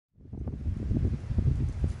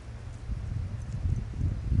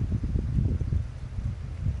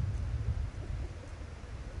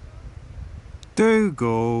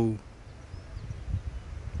Dougal.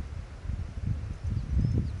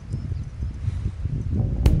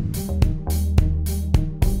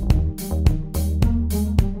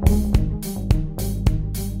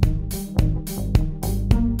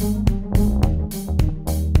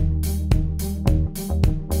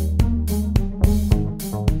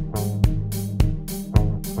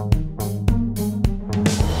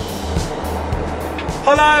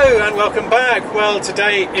 Hello and welcome back. Well,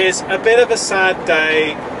 today is a bit of a sad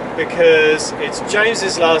day because it's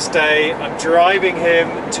James's last day. I'm driving him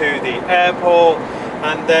to the airport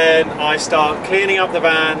and then I start cleaning up the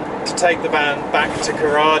van to take the van back to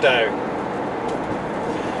Corrado.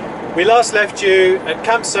 We last left you at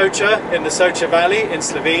Camp Soča in the Soča Valley in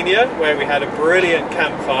Slovenia, where we had a brilliant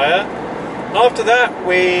campfire. After that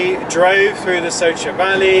we drove through the Soča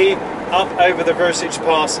Valley, up over the Vršič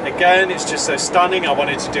Pass again. It's just so stunning. I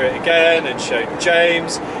wanted to do it again and show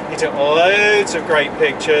James. He took loads of great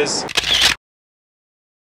pictures.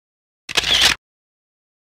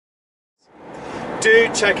 Do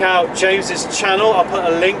check out James's channel. I'll put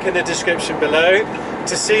a link in the description below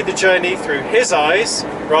to see the journey through his eyes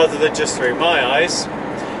rather than just through my eyes.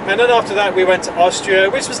 And then after that we went to Austria,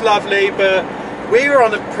 which was lovely, but we were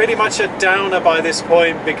on pretty much a downer by this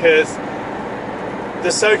point because the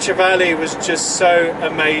Soča Valley was just so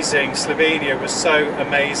amazing. Slovenia was so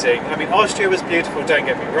amazing. I mean, Austria was beautiful, don't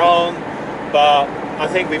get me wrong, but I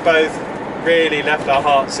think we both really left our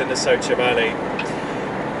hearts in the Soča Valley.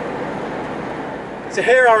 So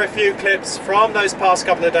here are a few clips from those past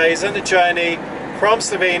couple of days and the journey from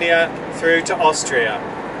Slovenia through to Austria.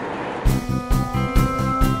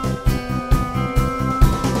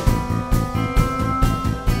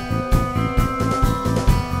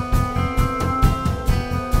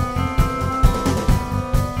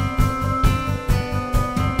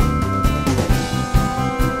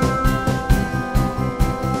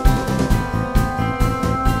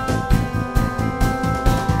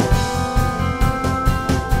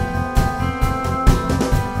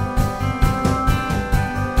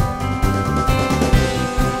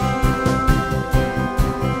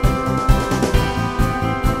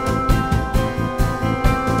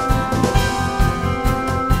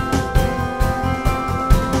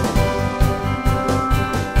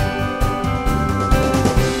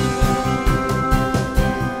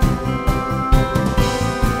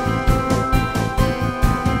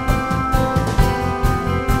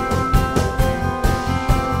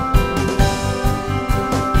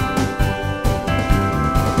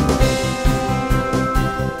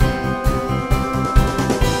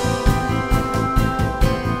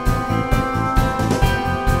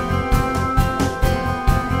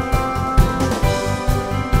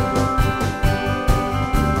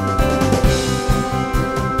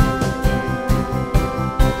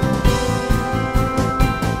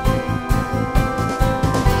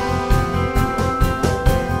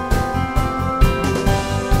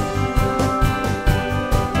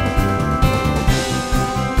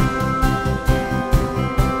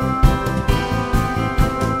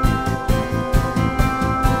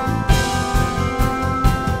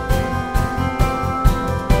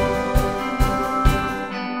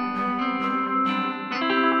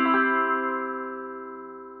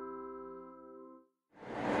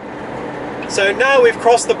 So now we've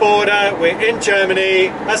crossed the border, we're in Germany,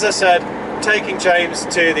 as I said, taking James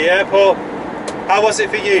to the airport. How was it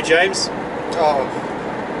for you, James? Oh,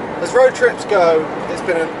 as road trips go, it's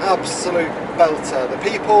been an absolute belter. The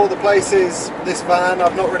people, the places, this van,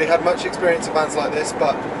 I've not really had much experience of vans like this,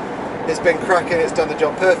 but it's been cracking, it's done the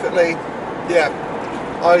job perfectly. Yeah,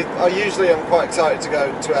 I usually am quite excited to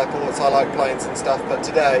go to airports, I like planes and stuff, but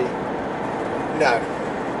today, no.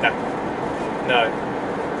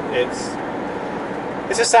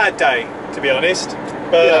 It's a sad day, to be honest,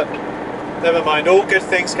 but yeah. Never mind, all good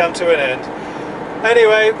things come to an end.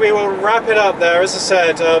 Anyway, we will wrap it up there. As I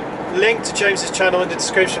said, link to James's channel in the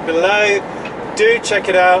description below. Do check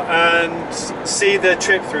it out and see the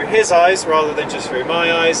trip through his eyes rather than just through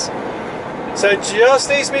my eyes. So it just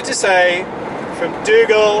leaves me to say, from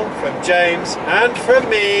Dougal, from James, and from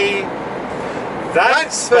me,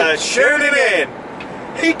 thanks for tuning in.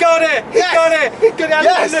 He got it! He got it! He got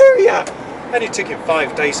it! Hallelujah! Yes. And it took him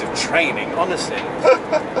 5 days of training, honestly.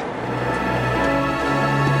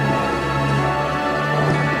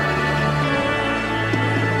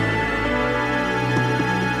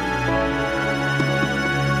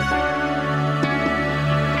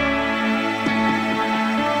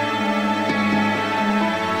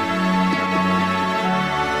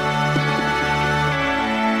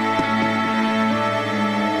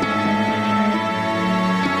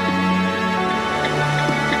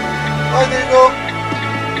 I Google.